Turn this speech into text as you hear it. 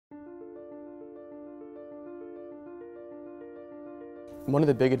One of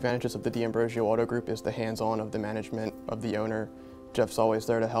the big advantages of the DAmbrosio Auto Group is the hands-on of the management, of the owner. Jeff's always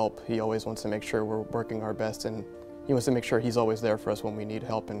there to help. He always wants to make sure we're working our best, and he wants to make sure he's always there for us when we need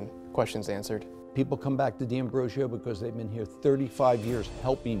help and questions answered. People come back to DAmbrosio because they've been here 35 years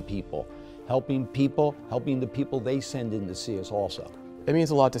helping people, helping the people they send in to see us also. It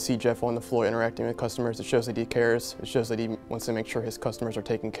means a lot to see Jeff on the floor interacting with customers. It shows that he cares. It shows that he wants to make sure his customers are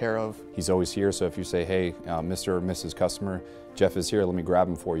taken care of. He's always here, so if you say, hey, Mr. or Mrs. Customer, Jeff is here, let me grab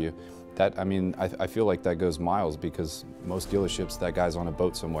him for you. I feel like that goes miles, because most dealerships, that guy's on a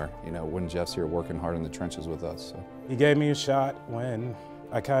boat somewhere, you know, when Jeff's here working hard in the trenches with us. So. He gave me a shot when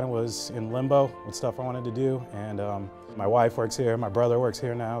I kind of was in limbo with stuff I wanted to do, and my wife works here, my brother works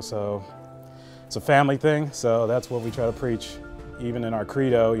here now, so it's a family thing, so that's what we try to preach. Even in our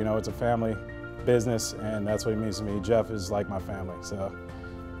credo, you know, it's a family business, and that's what it means to me. Jeff is like my family, so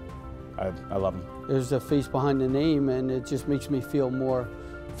I love him. There's a face behind the name, and it just makes me feel more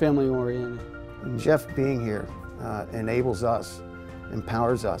family-oriented. Jeff being here enables us,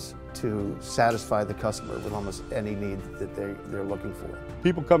 empowers us to satisfy the customer with almost any need that they're looking for.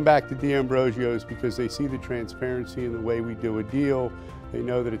 People come back to DAmbrosios because they see the transparency in the way we do a deal. They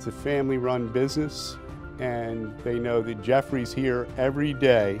know that it's a family-run business, and they know that Jeffrey's here every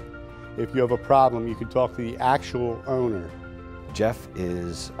day. If you have a problem, you can talk to the actual owner. Jeff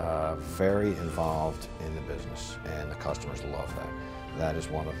is very involved in the business, and the customers love that. That is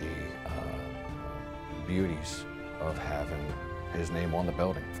one of the beauties of having his name on the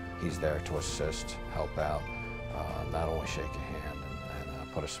building. He's there to assist, help out, not only shake a hand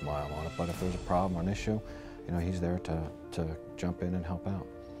and put a smile on it, but if there's a problem or an issue, you know, he's there to jump in and help out.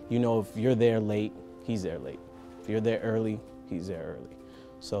 You know, if you're there late, he's there late. If you're there early, he's there early.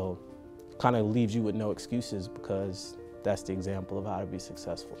 So kind of leaves you with no excuses, because that's the example of how to be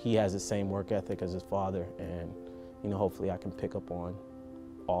successful. He has the same work ethic as his father, and you know, hopefully I can pick up on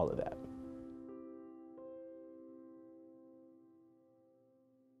all of that.